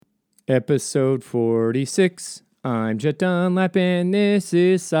Episode 46. I'm Jet Dunlap and this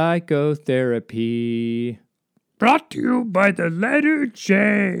is Psychotherapy. Brought to you by the letter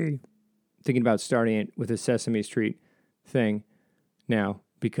J. Thinking about starting it with a Sesame Street thing now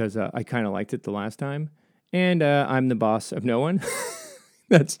because I kind of liked it the last time. And I'm the boss of no one.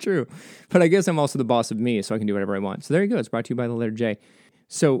 That's true. But I guess I'm also the boss of me, so I can do whatever I want. So there you go. It's brought to you by the letter J.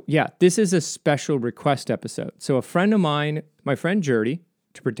 So yeah, this is a special request episode. So a friend of mine, my friend Jerdy,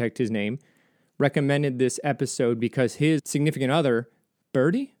 to protect his name, recommended this episode because his significant other,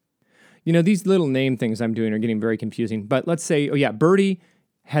 Birdie? You know, these little name things I'm doing are getting very confusing. But let's say, Birdie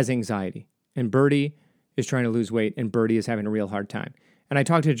has anxiety, and Birdie is trying to lose weight, and Birdie is having a real hard time. And I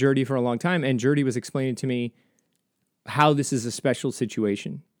talked to Jerdy for a long time, and Jerdy was explaining to me how this is a special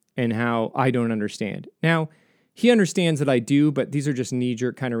situation and how I don't understand. Now, he understands that I do, but these are just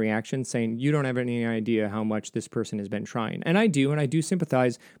knee-jerk kind of reactions saying, you don't have any idea how much this person has been trying. And I do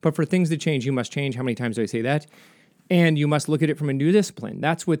sympathize, but for things to change, you must change. How many times do I say that? And you must look at it from a new discipline.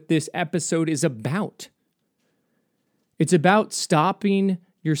 That's what this episode is about. It's about stopping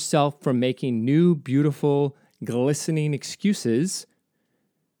yourself from making new, beautiful, glistening excuses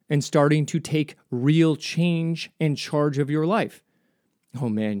and starting to take real change and charge of your life. Oh,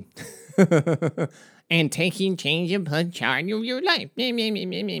 man. And taking change of charge of your life. I'm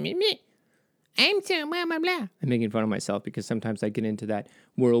so blah, blah, blah. I'm making fun of myself because sometimes I get into that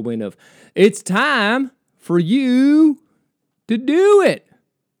whirlwind of, it's time for you to do it.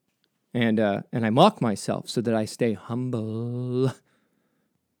 And I mock myself so that I stay humble.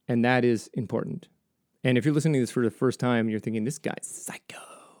 And that is important. And if you're listening to this for the first time, you're thinking, this guy's psycho.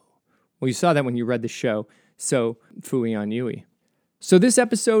 Well, you saw that when you read the show. So, phooey on Yui. So this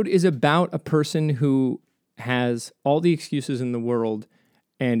episode is about a person who has all the excuses in the world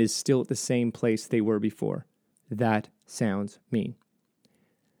and is still at the same place they were before. That sounds mean.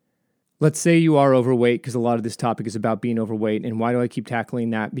 Let's say you are overweight, because a lot of this topic is about being overweight. And why do I keep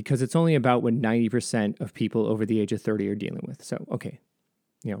tackling that? Because it's only about what 90% of people over the age of 30 are dealing with. So, okay,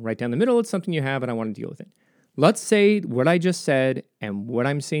 right down the middle, it's something you have and I want to deal with it. Let's say what I just said and what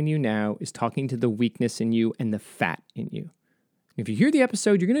I'm saying to you now is talking to the weakness in you and the fat in you. If you hear the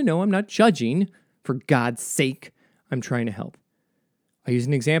episode, you're going to know I'm not judging. For God's sake, I'm trying to help. I use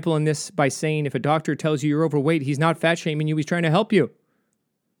an example in this by saying if a doctor tells you you're overweight, he's not fat shaming you, he's trying to help you.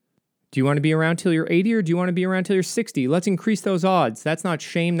 Do you want to be around till you're 80 or do you want to be around till you're 60? Let's increase those odds. That's not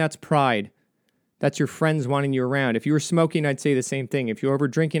shame, that's pride. That's your friends wanting you around. If you were smoking, I'd say the same thing. If you were over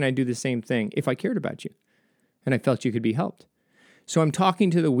drinking, I'd do the same thing if I cared about you and I felt you could be helped. So I'm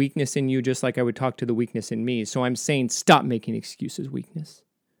talking to the weakness in you just like I would talk to the weakness in me. So I'm saying, stop making excuses, weakness.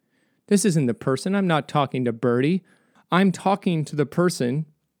 This isn't the person. I'm not talking to Birdie. I'm talking to the person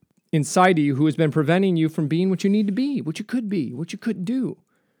inside of you who has been preventing you from being what you need to be, what you could be, what you could do.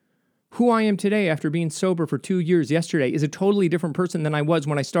 Who I am today after being sober for 2 years yesterday is a totally different person than I was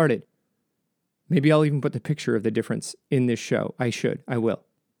when I started. Maybe I'll even put the picture of the difference in this show. I will.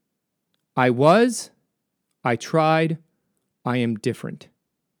 I tried, I am different.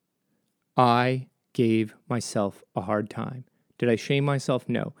 I gave myself a hard time. Did I shame myself?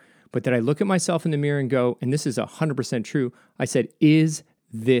 No. But did I look at myself in the mirror and go, and this is 100% true, I said, is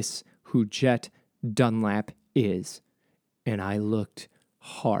this who Jet Dunlap is? And I looked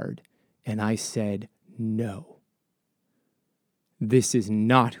hard and I said, no. This is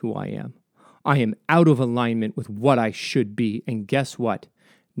not who I am. I am out of alignment with what I should be. And guess what?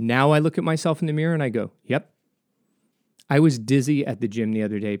 Now I look at myself in the mirror and I go, yep. I was dizzy at the gym the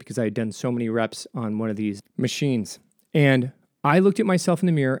other day because I had done so many reps on one of these machines. And I looked at myself in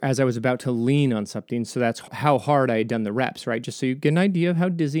the mirror as I was about to lean on something. So that's how hard I had done the reps, right? Just so you get an idea of how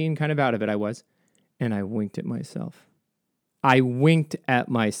dizzy and kind of out of it I was. And I winked at myself.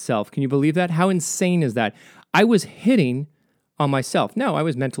 Can you believe that? How insane is that? I was hitting on myself. No, I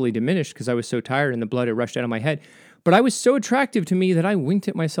was mentally diminished because I was so tired and the blood had rushed out of my head. But I was so attractive to me that I winked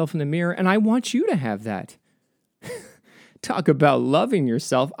at myself in the mirror. And I want you to have that. Talk about loving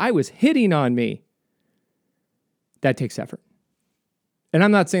yourself. I was hitting on me. That takes effort. And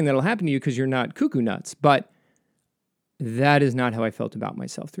I'm not saying that'll happen to you because you're not cuckoo nuts, but that is not how I felt about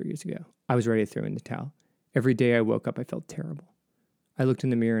myself 3 years ago. I was ready to throw in the towel. Every day I woke up, I felt terrible. I looked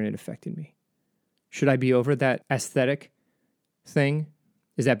in the mirror and it affected me. Should I be over that aesthetic thing?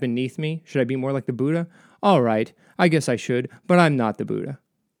 Is that beneath me? Should I be more like the Buddha? All right, I guess I should, but I'm not the Buddha.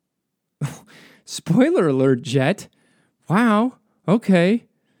 Spoiler alert, Jet. Wow, okay,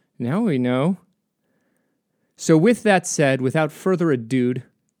 now we know. So with that said, without further ado,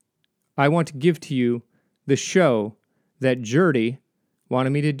 I want to give to you the show that Jerdy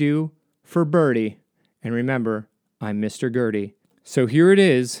wanted me to do for Birdie. And remember, I'm Mr. Gertie. So here it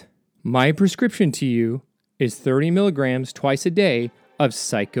is, My prescription to you is 30 milligrams twice a day of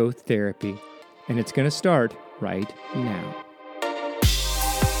psychotherapy, and it's going to start right now.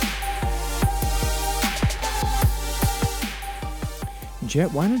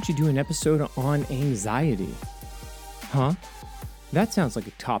 Jet, why don't you do an episode on anxiety? Huh? That sounds like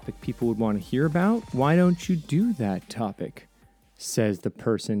a topic people would want to hear about. Why don't you do that topic? Says the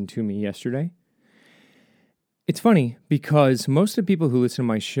person to me yesterday. It's funny because most of the people who listen to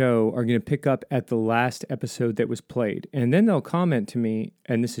my show are going to pick up at the last episode that was played. And then they'll comment to me,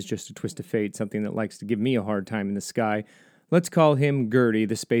 and this is just a twist of fate, something that likes to give me a hard time in the sky. Let's call him Gertie,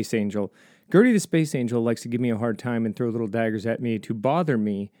 the space angel. Gertie, the space angel, likes to give me a hard time and throw little daggers at me to bother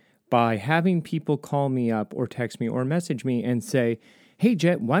me by having people call me up or text me or message me and say, hey,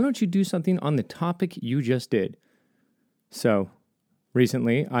 Jet, why don't you do something on the topic you just did? So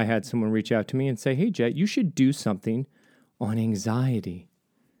recently, I had someone reach out to me and say, hey, Jet, you should do something on anxiety.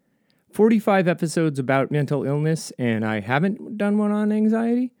 45 episodes about mental illness, and I haven't done one on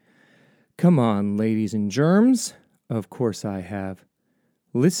anxiety? Come on, ladies and germs. Of course I have.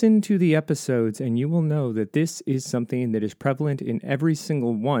 Listen to the episodes, and you will know that this is something that is prevalent in every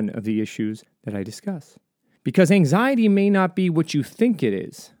single one of the issues that I discuss. Because anxiety may not be what you think it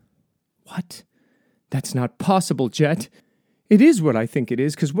is. What? That's not possible, Jet. It is what I think it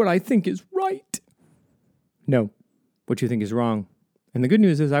is, because what I think is right. No, what you think is wrong. And the good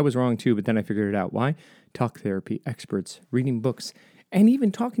news is I was wrong too, but then I figured it out. Why? Talk therapy, experts, reading books, and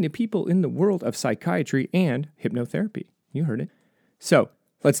even talking to people in the world of psychiatry and hypnotherapy. You heard it. So,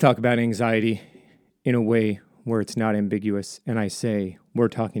 let's talk about anxiety in a way where it's not ambiguous, and I say we're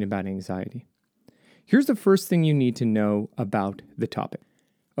talking about anxiety. Here's the first thing you need to know about the topic.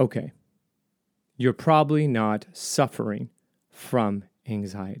 Okay, you're probably not suffering from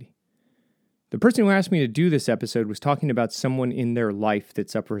anxiety. The person who asked me to do this episode was talking about someone in their life that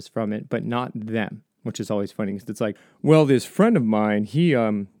suffers from it, but not them, which is always funny because it's like, well, this friend of mine, he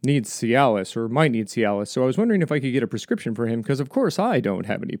needs Cialis or might need Cialis, so I was wondering if I could get a prescription for him because, of course, I don't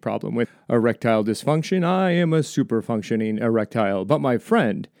have any problem with erectile dysfunction. I am a super functioning erectile, but my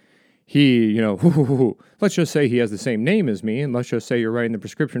friend, he, let's just say he has the same name as me, and let's just say you're writing the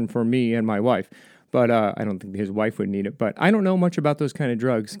prescription for me and my wife. But I don't think his wife would need it. But I don't know much about those kind of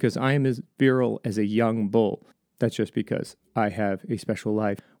drugs because I am as virile as a young bull. That's just because I have a special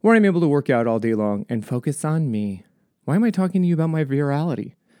life where I'm able to work out all day long and focus on me. Why am I talking to you about my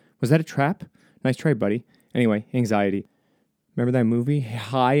virality? Was that a trap? Nice try, buddy. Anyway, anxiety. Remember that movie,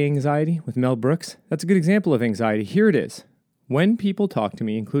 High Anxiety, with Mel Brooks? That's a good example of anxiety. Here it is. When people talk to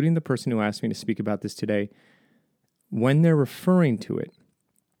me, including the person who asked me to speak about this today, when they're referring to it,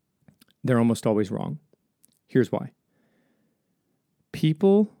 they're almost always wrong. Here's why.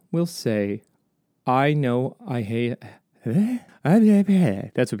 People will say, I know I hate...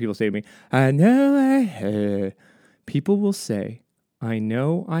 That's what people say to me. I know I hate... People will say, I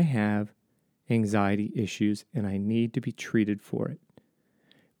know I have anxiety issues and I need to be treated for it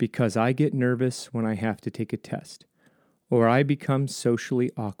because I get nervous when I have to take a test, or I become socially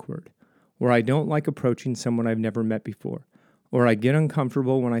awkward, or I don't like approaching someone I've never met before, or I get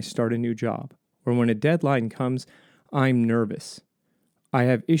uncomfortable when I start a new job, or when a deadline comes, I'm nervous. I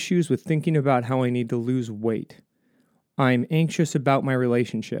have issues with thinking about how I need to lose weight. I'm anxious about my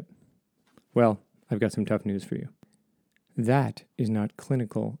relationship. Well, I've got some tough news for you. That is not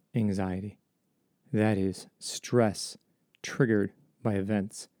clinical anxiety. That is stress triggered by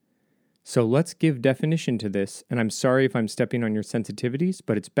events. So let's give definition to this, and I'm sorry if I'm stepping on your sensitivities,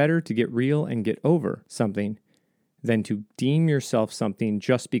 but it's better to get real and get over something than to deem yourself something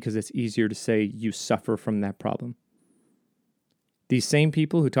just because it's easier to say you suffer from that problem. These same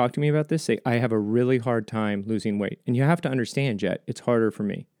people who talk to me about this say, I have a really hard time losing weight. And you have to understand, Jet, it's harder for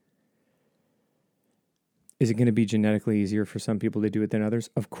me. Is it going to be genetically easier for some people to do it than others?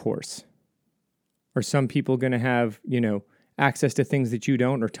 Of course. Are some people going to have, access to things that you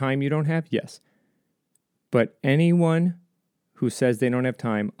don't or time you don't have? Yes. But anyone who says they don't have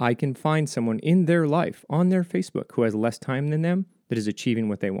time, I can find someone in their life, on their Facebook, who has less time than them that is achieving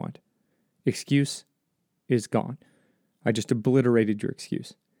what they want. Excuse is gone. I just obliterated your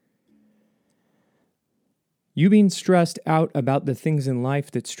excuse. You being stressed out about the things in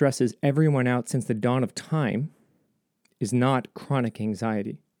life that stresses everyone out since the dawn of time is not chronic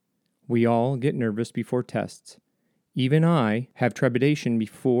anxiety. We all get nervous before tests. Even I have trepidation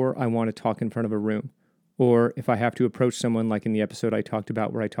before I want to talk in front of a room. Or if I have to approach someone like in the episode I talked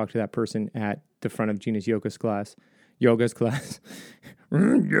about where I talked to that person at the front of Gina's yoga's class. Yoga's class.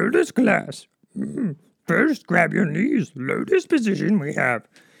 First, grab your knees. Lotus position we have.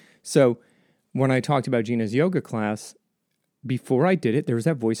 So when I talked about Gina's yoga class, before I did it, there was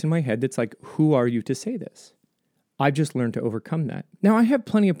that voice in my head that's like, who are you to say this? I've just learned to overcome that. Now, I have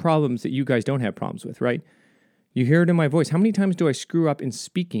plenty of problems that you guys don't have problems with, right? You hear it in my voice. How many times do I screw up in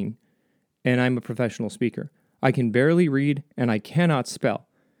speaking and I'm a professional speaker? I can barely read and I cannot spell.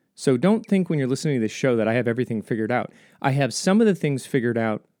 So don't think when you're listening to this show that I have everything figured out. I have some of the things figured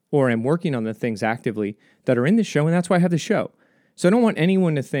out, or I'm working on the things actively that are in the show, and that's why I have the show. So I don't want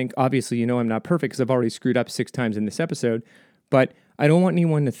anyone to think, obviously, I'm not perfect because I've already screwed up 6 times in this episode, but I don't want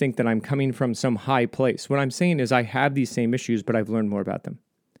anyone to think that I'm coming from some high place. What I'm saying is I have these same issues, but I've learned more about them.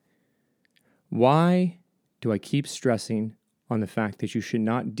 Why do I keep stressing on the fact that you should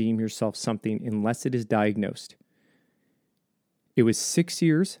not deem yourself something unless it is diagnosed? It was 6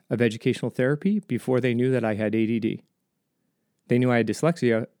 years of educational therapy before they knew that I had ADD. They knew I had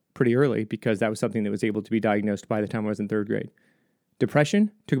dyslexia pretty early because that was something that was able to be diagnosed by the time I was in 3rd grade.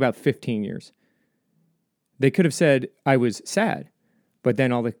 Depression took about 15 years. They could have said I was sad, but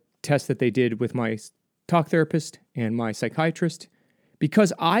then all the tests that they did with my talk therapist and my psychiatrist,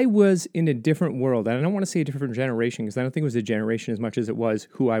 because I was in a different world, and I don't want to say a different generation because I don't think it was a generation as much as it was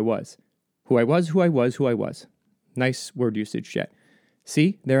who I was. Who I was. Nice word usage, Jet.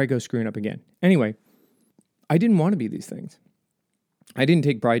 See, there I go screwing up again. Anyway, I didn't want to be these things. I didn't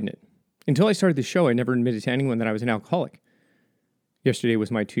take pride in it. Until I started the show, I never admitted to anyone that I was an alcoholic. Yesterday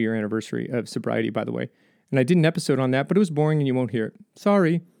was my 2-year anniversary of sobriety, by the way. And I did an episode on that, but it was boring and you won't hear it.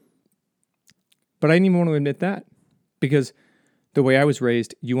 Sorry. But I didn't even want to admit that. Because the way I was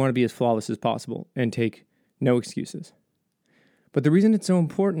raised, you want to be as flawless as possible and take no excuses. But the reason it's so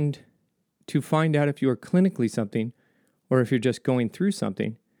important to find out if you are clinically something or if you're just going through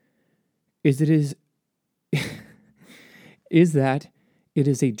something is that it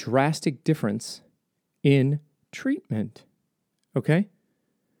is a drastic difference in treatment. Okay?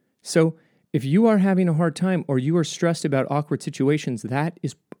 So if you are having a hard time or you are stressed about awkward situations, that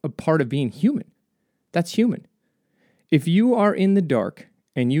is a part of being human. That's human. If you are in the dark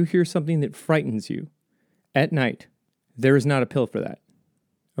and you hear something that frightens you at night, there is not a pill for that.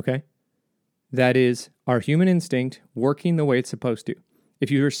 Okay? That is our human instinct working the way it's supposed to.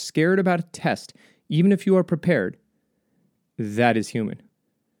 If you are scared about a test, even if you are prepared, that is human.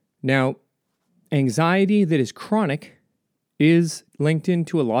 Now, anxiety that is chronic is linked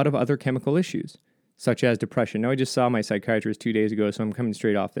into a lot of other chemical issues, such as depression. Now, I just saw my psychiatrist 2 days ago, so I'm coming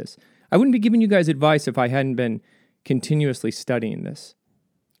straight off this. I wouldn't be giving you guys advice if I hadn't been continuously studying this.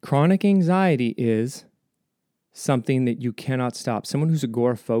 Chronic anxiety is something that you cannot stop. Someone who's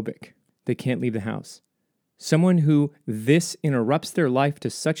agoraphobic, they can't leave the house. Someone who this interrupts their life to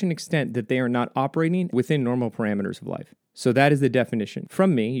such an extent that they are not operating within normal parameters of life. So that is the definition.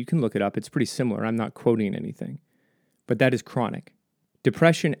 From me, you can look it up. It's pretty similar. I'm not quoting anything. But that is chronic.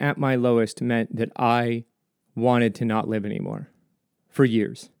 Depression at my lowest meant that I wanted to not live anymore for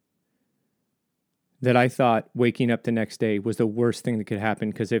years. That I thought waking up the next day was the worst thing that could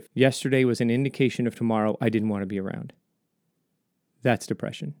happen because if yesterday was an indication of tomorrow, I didn't want to be around. That's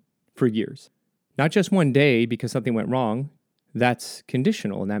depression for years. Not just one day because something went wrong. That's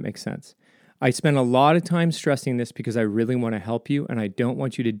conditional and that makes sense. I spent a lot of time stressing this because I really want to help you and I don't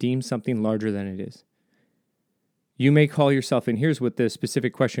want you to deem something larger than it is. You may call yourself, and here's what the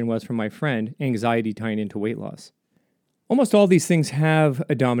specific question was from my friend, anxiety tying into weight loss. Almost all these things have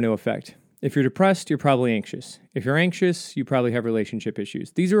a domino effect. If you're depressed, you're probably anxious. If you're anxious, you probably have relationship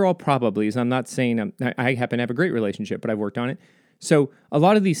issues. These are all probablys. I'm not saying I happen to have a great relationship, but I've worked on it. So a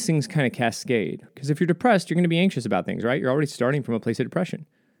lot of these things kind of cascade. Because if you're depressed, you're going to be anxious about things, right? You're already starting from a place of depression.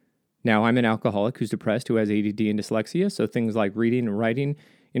 Now, I'm an alcoholic who's depressed, who has ADD and dyslexia, so things like reading and writing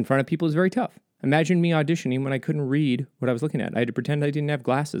in front of people is very tough. Imagine me auditioning when I couldn't read what I was looking at. I had to pretend I didn't have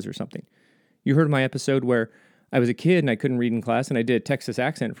glasses or something. You heard my episode where I was a kid and I couldn't read in class and I did a Texas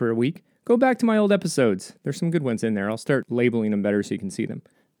accent for a week. Go back to my old episodes. There's some good ones in there. I'll start labeling them better so you can see them.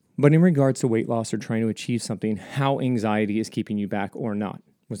 But in regards to weight loss or trying to achieve something, how anxiety is keeping you back or not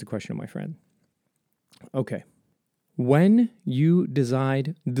was the question of my friend. Okay. When you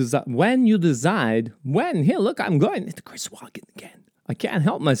decide, here, look, I'm going into Chris Walken again. I can't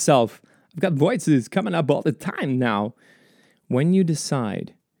help myself. I've got voices coming up all the time now. When you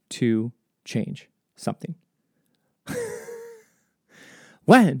decide to change something.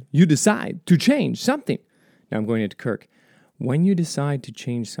 When you decide to change something. Now I'm going into Kirk. When you decide to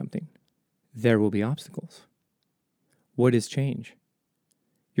change something, there will be obstacles. What is change?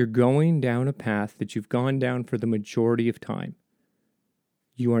 You're going down a path that you've gone down for the majority of time.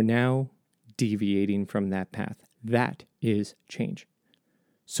 You are now deviating from that path. That is change.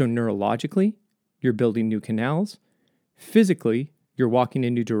 So neurologically, you're building new canals. Physically, you're walking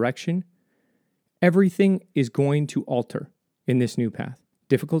in a new direction. Everything is going to alter. in this new path.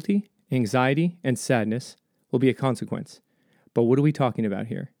 Difficulty, anxiety, and sadness will be a consequence. But what are we talking about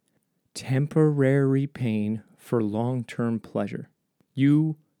here? Temporary pain for long-term pleasure.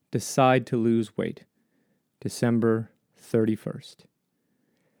 You decide to lose weight. December 31st.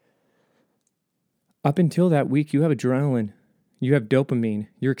 Up until that week, you have adrenaline. You have dopamine.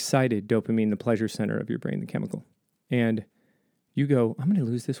 You're excited. Dopamine, the pleasure center of your brain, the chemical. And you go, I'm going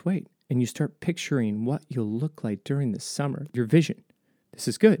to lose this weight. And you start picturing what you'll look like during the summer. Your vision. This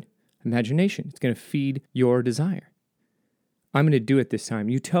is good. Imagination. It's going to feed your desire. I'm going to do it this time.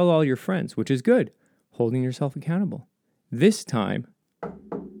 You tell all your friends, which is good. Holding yourself accountable. This time,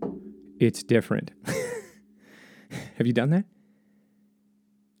 it's different. Have you done that?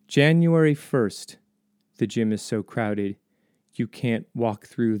 January 1st, the gym is so crowded, you can't walk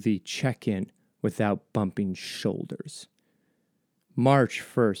through the check-in without bumping shoulders. March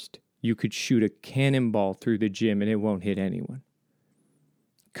 1st, you could shoot a cannonball through the gym and it won't hit anyone.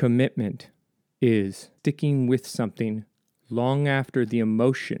 Commitment is sticking with something long after the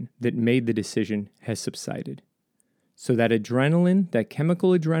emotion that made the decision has subsided. So that adrenaline, that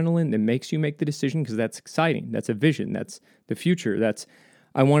chemical adrenaline that makes you make the decision, because that's exciting, that's a vision, that's the future, that's,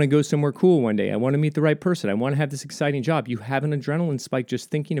 I want to go somewhere cool one day, I want to meet the right person, I want to have this exciting job. You have an adrenaline spike just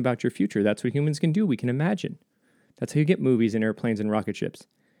thinking about your future. That's what humans can do. We can imagine. That's how you get movies and airplanes and rocket ships.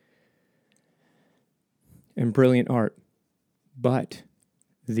 And brilliant art. But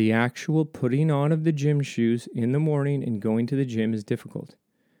the actual putting on of the gym shoes in the morning and going to the gym is difficult.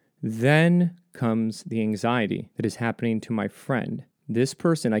 Then comes the anxiety that is happening to my friend. This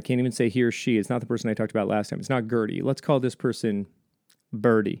person, I can't even say he or she. It's not the person I talked about last time. It's not Gertie. Let's call this person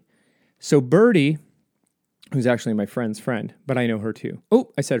Birdie. So Birdie, who's actually my friend's friend, but I know her too.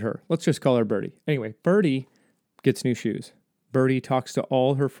 Oh, I said her. Let's just call her Birdie. Anyway, Birdie gets new shoes. Birdie talks to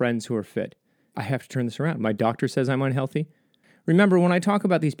all her friends who are fit. I have to turn this around. My doctor says I'm unhealthy. Remember, when I talk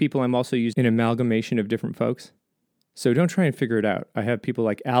about these people, I'm also using an amalgamation of different folks. So don't try and figure it out. I have people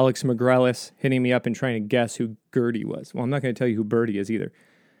like Alex McGrellis hitting me up and trying to guess who Gertie was. Well, I'm not going to tell you who Birdie is either.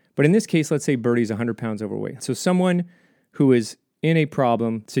 But in this case, let's say Birdie's 100 pounds overweight. So someone who is in a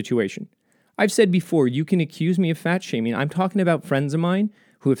problem situation. I've said before, you can accuse me of fat shaming. I'm talking about friends of mine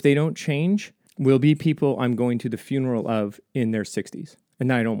who, if they don't change, will be people I'm going to the funeral of in their 60s.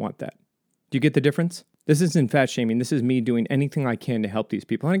 And I don't want that. Do you get the difference? This isn't fat shaming. This is me doing anything I can to help these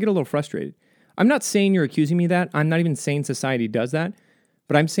people. And I get a little frustrated. I'm not saying you're accusing me of that. I'm not even saying society does that.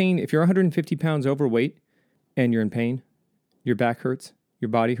 But I'm saying if you're 150 pounds overweight and you're in pain, your back hurts, your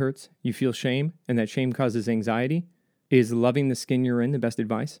body hurts, you feel shame, and that shame causes anxiety, is loving the skin you're in the best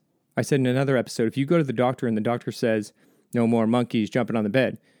advice? I said in another episode, if you go to the doctor and the doctor says, no more monkeys jumping on the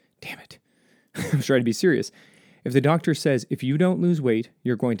bed, damn it. I'm trying to be serious. If the doctor says, if you don't lose weight,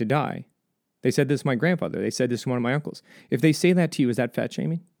 you're going to die. They said this to my grandfather. They said this to one of my uncles. If they say that to you, is that fat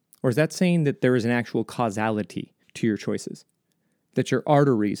shaming? Or is that saying that there is an actual causality to your choices? That your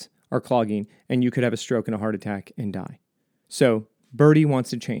arteries are clogging and you could have a stroke and a heart attack and die. So Birdie wants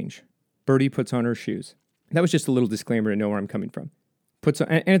to change. Birdie puts on her shoes. That was just a little disclaimer to know where I'm coming from.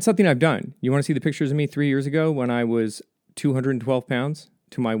 And it's something I've done. You want to see the pictures of me 3 years ago when I was 212 pounds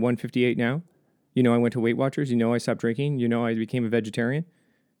to my 158 now? You know I went to Weight Watchers. You know I stopped drinking. You know I became a vegetarian.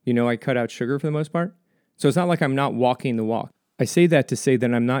 You know I cut out sugar for the most part. So it's not like I'm not walking the walk. I say that to say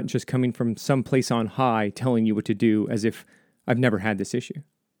that I'm not just coming from some place on high telling you what to do as if I've never had this issue.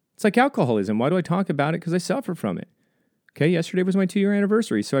 It's like alcoholism. Why do I talk about it? Because I suffer from it. Okay, yesterday was my 2-year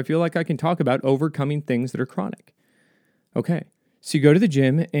anniversary, so I feel like I can talk about overcoming things that are chronic. Okay, so you go to the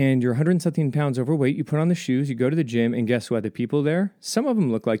gym and you're 100-something pounds overweight, you put on the shoes, you go to the gym, and guess what? The people there, some of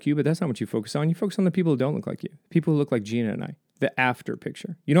them look like you, but that's not what you focus on. You focus on the people who don't look like you. People who look like Gina and I. The after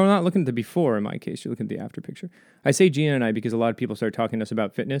picture. You know, I'm not looking at the before in my case, you're looking at the after picture. I say Gina and I because a lot of people start talking to us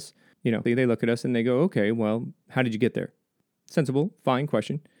about fitness. You know, they look at us and they go, okay, well, how did you get there? Sensible, fine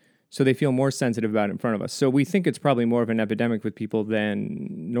question. So they feel more sensitive about it in front of us. So we think it's probably more of an epidemic with people than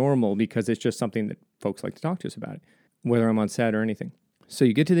normal because it's just something that folks like to talk to us about it, whether I'm on set or anything. So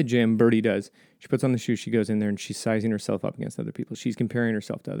you get to the gym, Birdie does. She puts on the shoes, she goes in there and she's sizing herself up against other people. She's comparing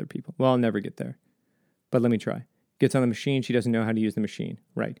herself to other people. Well, I'll never get there, but let me try. Gets on the machine, she doesn't know how to use the machine.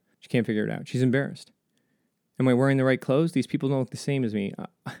 Right. She can't figure it out. She's embarrassed. Am I wearing the right clothes? These people don't look the same as me.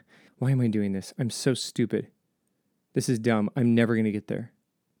 Why am I doing this? I'm so stupid. This is dumb. I'm never going to get there.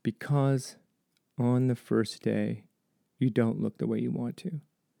 Because on the first day, you don't look the way you want to.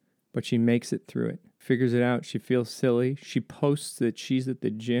 But she makes it through it, figures it out. She feels silly. She posts that she's at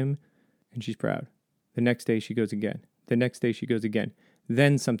the gym, and she's proud. The next day, she goes again. The next day, she goes again.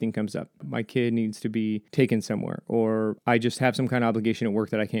 Then something comes up. My kid needs to be taken somewhere, or I just have some kind of obligation at work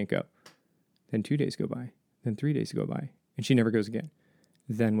that I can't go. Then 2 days go by. Then 3 days go by. and she never goes again.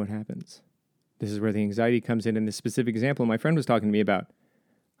 Then what happens? This is where the anxiety comes in this specific example my friend was talking to me about.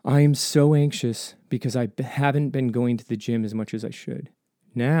 I am so anxious because I haven't been going to the gym as much as I should.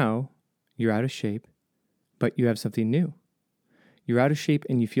 Now, you're out of shape, but you have something new. You're out of shape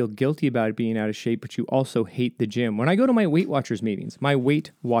and you feel guilty about being out of shape, but you also hate the gym. When I go to my Weight Watchers meetings, I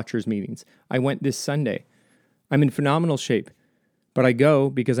went this Sunday. I'm in phenomenal shape, but I go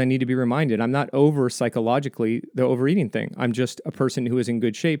because I need to be reminded. I'm not over psychologically the overeating thing. I'm just a person who is in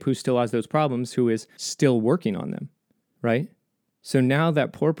good shape, who still has those problems, who is still working on them, right? So now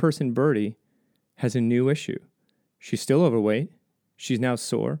that poor person Birdie has a new issue. She's still overweight. She's now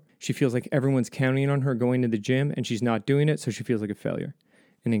sore. She feels like everyone's counting on her going to the gym and she's not doing it, so she feels like a failure.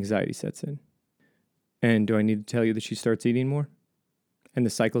 And anxiety sets in. And do I need to tell you that she starts eating more? And the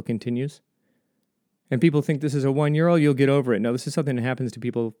cycle continues? And people think this is a 1 year old, you'll get over it. No, this is something that happens to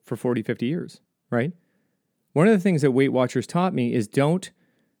people for 40, 50 years, right? One of the things that Weight Watchers taught me is don't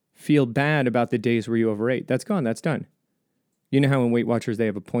feel bad about the days where you overate. That's gone. That's done. You know how in Weight Watchers they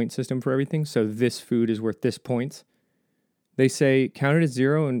have a point system for everything? So this food is worth this points. They say count it as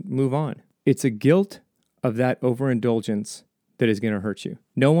 0 and move on. It's a guilt of that overindulgence that is going to hurt you.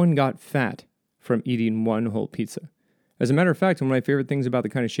 No one got fat from eating one whole pizza. As a matter of fact, one of my favorite things about the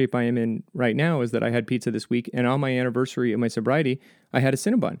kind of shape I am in right now is that I had pizza this week, and on my anniversary of my sobriety, I had a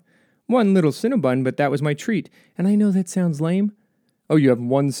Cinnabon. One little Cinnabon, but that was my treat. And I know that sounds lame. Oh, you have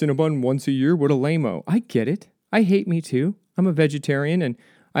one Cinnabon once a year? What a lame-o. I get it. I hate me too. I'm a vegetarian and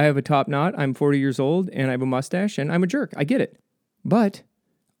I have a top knot. I'm 40 years old and I have a mustache and I'm a jerk. I get it. But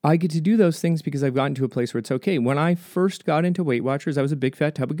I get to do those things because I've gotten to a place where it's okay. When I first got into Weight Watchers, I was a big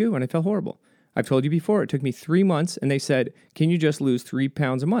fat tub of goo and I felt horrible. I've told you before, it took me 3 months and they said, can you just lose 3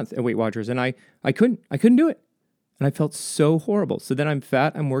 pounds a month at Weight Watchers? And I couldn't do it. And I felt so horrible. So then I'm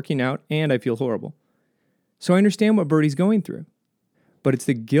fat, I'm working out, and I feel horrible. So I understand what Birdie's going through. But it's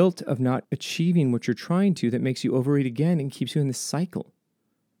the guilt of not achieving what you're trying to that makes you overeat again and keeps you in this cycle.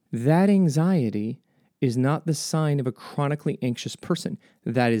 That anxiety is not the sign of a chronically anxious person.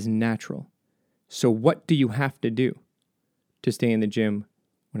 That is natural. So what do you have to do to stay in the gym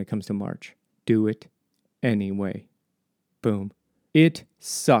when it comes to March? Do it anyway. Boom. It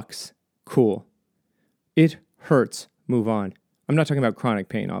sucks. Cool. It hurts. Move on. I'm not talking about chronic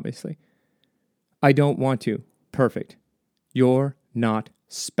pain, obviously. I don't want to. Perfect. You're not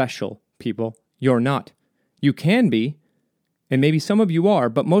special, people. You're not. You can be, and maybe some of you are,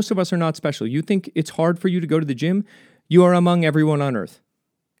 but most of us are not special. You think it's hard for you to go to the gym? You are among everyone on earth.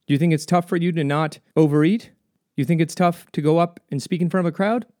 Do you think it's tough for you to not overeat? You think it's tough to go up and speak in front of a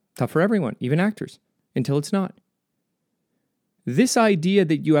crowd? Tough for everyone, even actors, until it's not. This idea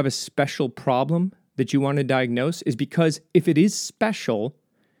that you have a special problem that you want to diagnose is because if it is special,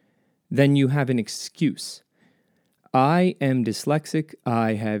 then you have an excuse. I am dyslexic,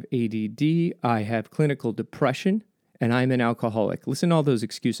 I have ADD, I have clinical depression, and I'm an alcoholic. Listen to all those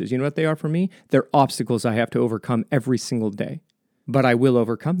excuses. You know what they are for me? They're obstacles I have to overcome every single day. But I will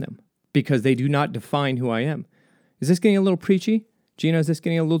overcome them because they do not define who I am. Is this getting a little preachy? Gina, is this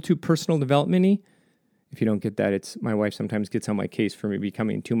getting a little too personal development-y? If you don't get that, it's my wife sometimes gets on my case for me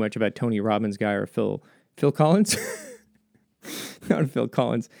becoming too much of a Tony Robbins guy or Phil Collins. Not a Phil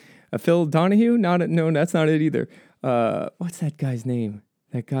Collins. A Phil Donahue? No, that's not it either. What's that guy's name?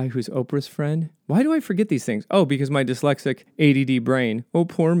 That guy who's Oprah's friend? Why do I forget these things? Oh, because my dyslexic ADD brain. Oh,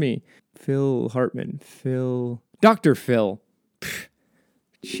 poor me. Phil Hartman. Dr. Phil.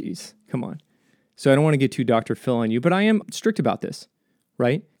 Jeez, come on. So I don't want to get too Dr. Phil on you, but I am strict about this,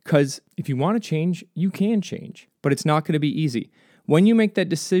 right? Because if you want to change, you can change, but it's not going to be easy. When you make that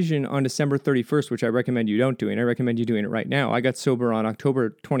decision on December 31st, which I recommend you don't do, and I recommend you doing it right now. I got sober on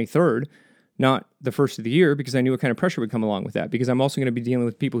October 23rd, not the first of the year, because I knew what kind of pressure would come along with that, because I'm also going to be dealing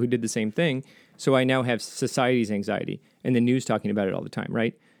with people who did the same thing. So I now have society's anxiety and the news talking about it all the time,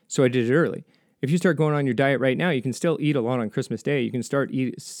 right? So I did it early. If you start going on your diet right now, you can still eat a lot on Christmas Day. You can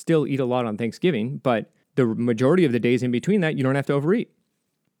still eat a lot on Thanksgiving, but the majority of the days in between that, you don't have to overeat.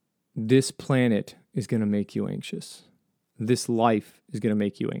 This planet is going to make you anxious. This life is going to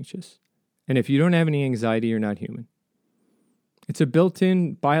make you anxious. And if you don't have any anxiety, you're not human. It's a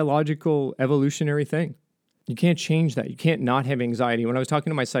built-in biological evolutionary thing. You can't change that. You can't not have anxiety. When I was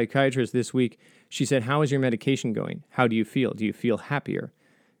talking to my psychiatrist this week, she said, how is your medication going? How do you feel? Do you feel happier?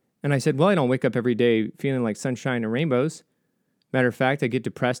 And I said, well, I don't wake up every day feeling like sunshine and rainbows. Matter of fact, I get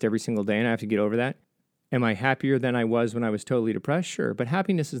depressed every single day and I have to get over that. Am I happier than I was when I was totally depressed? Sure, but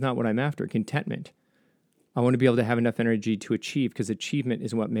happiness is not what I'm after. Contentment. I want to be able to have enough energy to achieve because achievement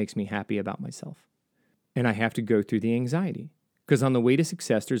is what makes me happy about myself. And I have to go through the anxiety Because on the way to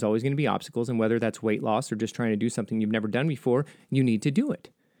success, there's always going to be obstacles, and whether that's weight loss or just trying to do something you've never done before, you need to do it.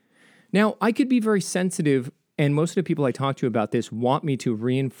 Now, I could be very sensitive, and most of the people I talk to about this want me to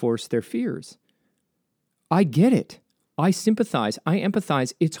reinforce their fears. I get it. I sympathize. I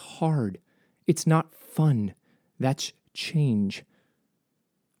empathize. It's hard. It's not fun. That's change,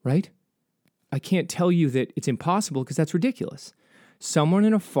 right? I can't tell you that it's impossible because that's ridiculous. Someone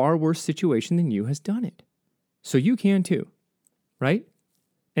in a far worse situation than you has done it. So you can too, right?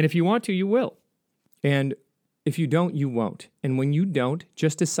 And if you want to, you will. And if you don't, you won't. And when you don't,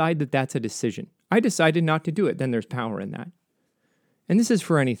 just decide that that's a decision. I decided not to do it. Then there's power in that. And this is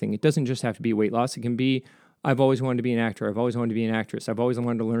for anything. It doesn't just have to be weight loss. It can be, I've always wanted to be an actor. I've always wanted to be an actress. I've always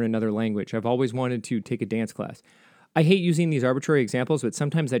wanted to learn another language. I've always wanted to take a dance class. I hate using these arbitrary examples, but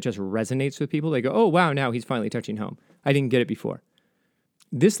sometimes that just resonates with people. They go, oh, wow, now he's finally touching home. I didn't get it before.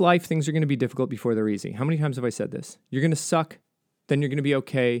 This life, things are going to be difficult before they're easy. How many times have I said this? You're going to suck, then you're going to be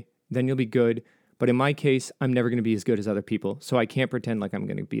okay, then you'll be good. But in my case, I'm never going to be as good as other people, so I can't pretend like I'm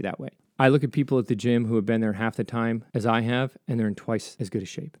going to be that way. I look at people at the gym who have been there half the time as I have, and they're in twice as good a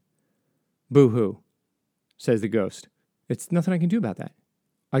shape. Boo-hoo, says the ghost. It's nothing I can do about that.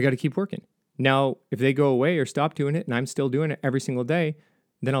 I got to keep working. Now, if they go away or stop doing it, and I'm still doing it every single day,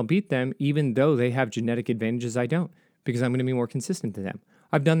 then I'll beat them even though they have genetic advantages I don't, because I'm going to be more consistent than them.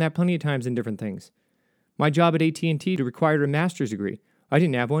 I've done that plenty of times in different things. My job at AT&T required a master's degree. I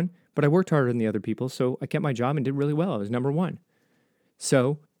didn't have one, but I worked harder than the other people, so I kept my job and did really well. I was number one.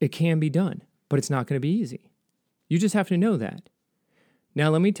 So it can be done, but it's not going to be easy. You just have to know that. Now,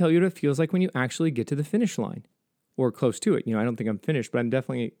 let me tell you what it feels like when you actually get to the finish line, or close to it. I don't think I'm finished, but I'm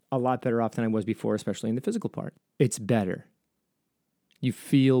definitely a lot better off than I was before, especially in the physical part. It's better. You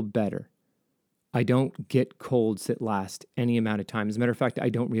feel better. I don't get colds that last any amount of time. As a matter of fact, I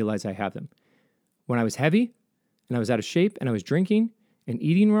don't realize I have them. When I was heavy and I was out of shape and I was drinking and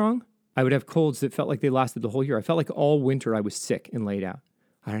eating wrong, I would have colds that felt like they lasted the whole year. I felt like all winter I was sick and laid out.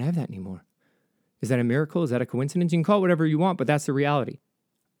 I don't have that anymore. Is that a miracle? Is that a coincidence? You can call it whatever you want, but that's the reality.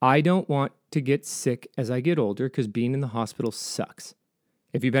 I don't want to get sick as I get older because being in the hospital sucks.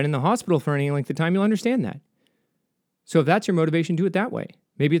 If you've been in the hospital for any length of time, you'll understand that. So if that's your motivation, do it that way.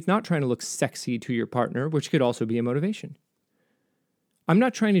 Maybe it's not trying to look sexy to your partner, which could also be a motivation. I'm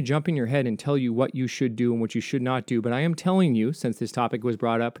not trying to jump in your head and tell you what you should do and what you should not do, but I am telling you, since this topic was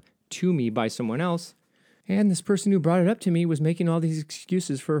brought up to me by someone else, and this person who brought it up to me was making all these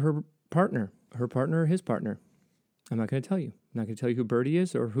excuses for her partner or his partner. I'm not going to tell you. I'm not going to tell you who Birdie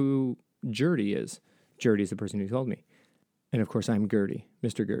is or who Gertie is. Gertie is the person who told me. And of course, I'm Gertie,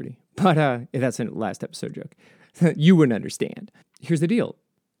 Mr. Gertie. But that's a last episode joke. You wouldn't understand. Here's the deal.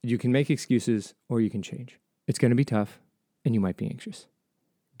 You can make excuses or you can change. It's going to be tough and you might be anxious.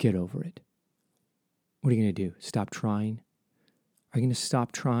 Get over it. What are you going to do? Stop trying? Are you going to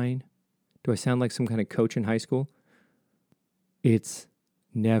stop trying? Do I sound like some kind of coach in high school? It's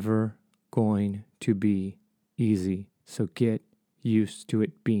never going to be easy. So get used to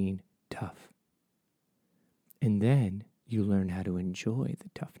it being tough. And then you learn how to enjoy the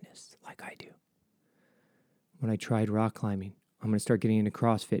toughness like I do. When I tried rock climbing, I'm going to start getting into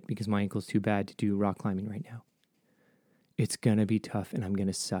CrossFit because my ankle's too bad to do rock climbing right now. It's going to be tough and I'm going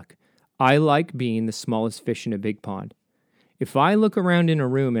to suck. I like being the smallest fish in a big pond. If I look around in a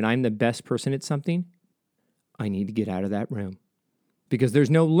room and I'm the best person at something, I need to get out of that room. Because there's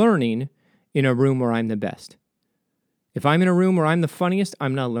no learning in a room where I'm the best. If I'm in a room where I'm the funniest,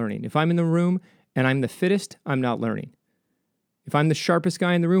 I'm not learning. If I'm in the room and I'm the fittest, I'm not learning. If I'm the sharpest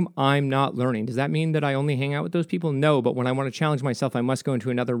guy in the room, I'm not learning. Does that mean that I only hang out with those people? No, but when I want to challenge myself, I must go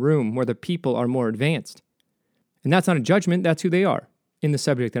into another room where the people are more advanced. And that's not a judgment, that's who they are in the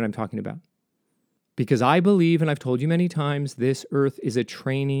subject that I'm talking about. Because I believe, and I've told you many times, this earth is a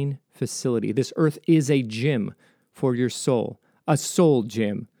training facility. This earth is a gym for your soul. A soul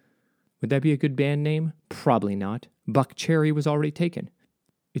gym. Would that be a good band name? Probably not. Buck Cherry was already taken.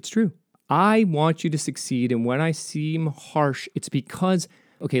 It's true. I want you to succeed, and when I seem harsh, it's because,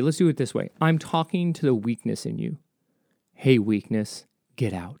 okay, let's do it this way. I'm talking to the weakness in you. Hey, weakness,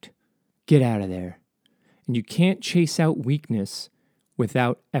 get out. Get out of there. And you can't chase out weakness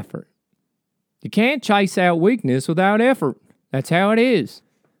without effort. You can't chase out weakness without effort. That's how it is.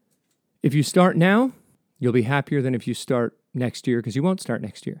 If you start now, you'll be happier than if you start next year, because you won't start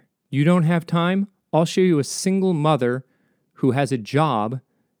next year. You don't have time? I'll show you a single mother who has a job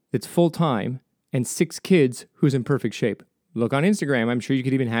that's full-time and 6 kids who's in perfect shape. Look on Instagram. I'm sure you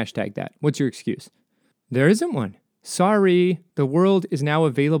could even hashtag that. What's your excuse? There isn't one. Sorry, the world is now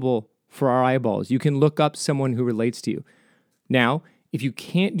available for our eyeballs. You can look up someone who relates to you. Now, if you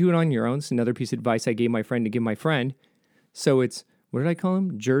can't do it on your own, it's another piece of advice I gave my friend to give my friend, So it's, what did I call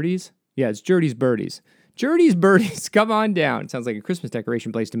them? Jerdy's? Yeah, it's Jerdy's Birdies. Jerdy's Birdies, come on down. Sounds like a Christmas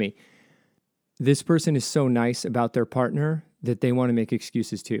decoration place to me. This person is so nice about their partner that they want to make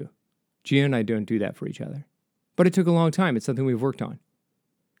excuses too. Gina and I don't do that for each other. But it took a long time. It's something we've worked on.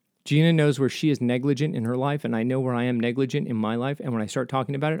 Gina knows where she is negligent in her life, and I know where I am negligent in my life. And when I start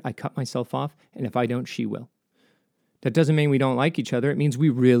talking about it, I cut myself off. And if I don't, she will. That doesn't mean we don't like each other. It means we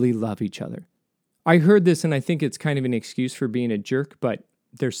really love each other. I heard this, and I think it's kind of an excuse for being a jerk, but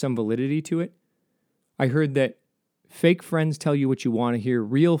there's some validity to it. I heard that fake friends tell you what you want to hear.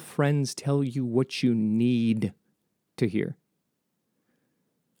 Real friends tell you what you need to hear.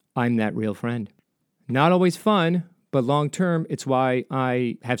 I'm that real friend. Not always fun, but long term, it's why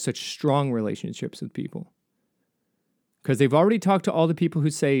I have such strong relationships with people. Because they've already talked to all the people who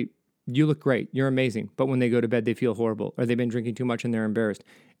say, you look great, you're amazing, but when they go to bed, they feel horrible, or they've been drinking too much and they're embarrassed.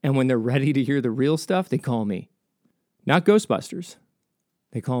 And when they're ready to hear the real stuff, they call me. Not Ghostbusters.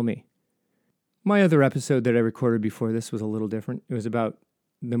 They call me. My other episode that I recorded before this was a little different. It was about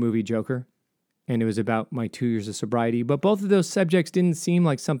the movie Joker, and it was about my 2 years of sobriety. But both of those subjects didn't seem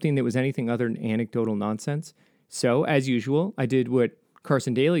like something that was anything other than anecdotal nonsense. So, as usual, I did what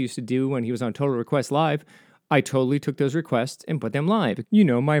Carson Daly used to do when he was on Total Request Live. I totally took those requests and put them live. You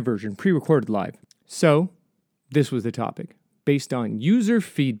know, my version, pre-recorded live. So, this was the topic, based on user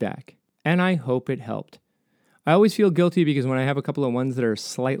feedback, and I hope it helped. I always feel guilty because when I have a couple of ones that are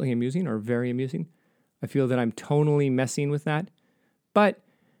slightly amusing or very amusing, I feel that I'm tonally messing with that. But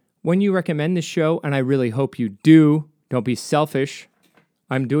when you recommend this show, and I really hope you do, don't be selfish.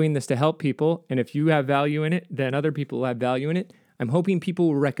 I'm doing this to help people, and if you have value in it, then other people will have value in it. I'm hoping people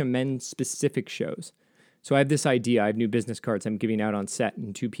will recommend specific shows. So I have this idea. I have new business cards I'm giving out on set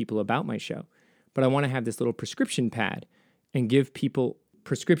and to people about my show. But I want to have this little prescription pad and give people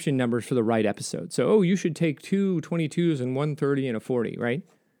prescription numbers for the right episode. So, you should take 2 22s and 130 and a 40, right?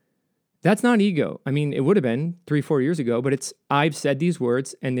 That's not ego. I mean, it would have been 3-4 years ago, but I've said these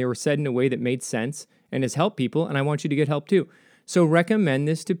words and they were said in a way that made sense and has helped people, and I want you to get help too. So recommend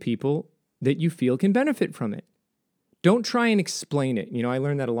this to people that you feel can benefit from it. Don't try and explain it. You know, I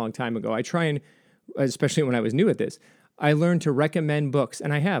learned that a long time ago. I try and, especially when I was new at this, I learned to recommend books,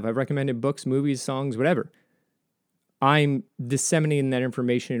 and I've recommended books, movies, songs, whatever. I'm disseminating that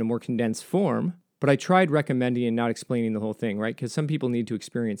information in a more condensed form, but I tried recommending and not explaining the whole thing, right? Because some people need to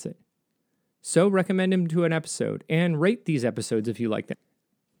experience it. So recommend them to an episode and rate these episodes if you like them.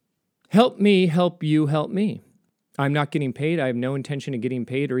 Help me help you help me. I'm not getting paid. I have no intention of getting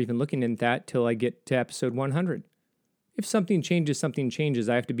paid or even looking at that till I get to episode 100. If something changes,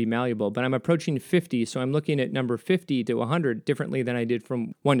 I have to be malleable. But I'm approaching 50, so I'm looking at number 50 to 100 differently than I did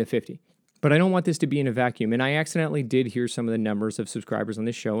from 1 to 50. But I don't want this to be in a vacuum. And I accidentally did hear some of the numbers of subscribers on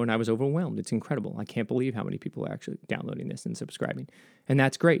this show, and I was overwhelmed. It's incredible. I can't believe how many people are actually downloading this and subscribing. And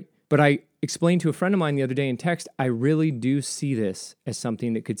that's great. But I explained to a friend of mine the other day in text, I really do see this as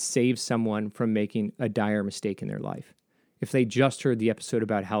something that could save someone from making a dire mistake in their life. If they just heard the episode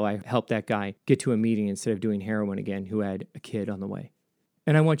about how I helped that guy get to a meeting instead of doing heroin again who had a kid on the way.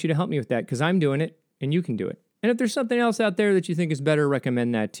 And I want you to help me with that because I'm doing it and you can do it. And if there's something else out there that you think is better,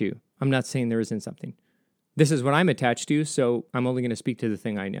 recommend that too. I'm not saying there isn't something. This is what I'm attached to, so I'm only going to speak to the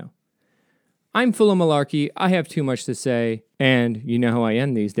thing I know. I'm full of malarkey, I have too much to say, and you know how I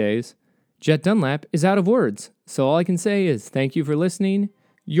end these days. Jet Dunlap is out of words, so all I can say is thank you for listening.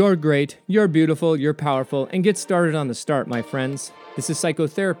 You're great, you're beautiful, you're powerful, and get started on the start, my friends. This is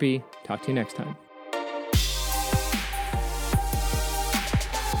Psychotherapy. Talk to you next time.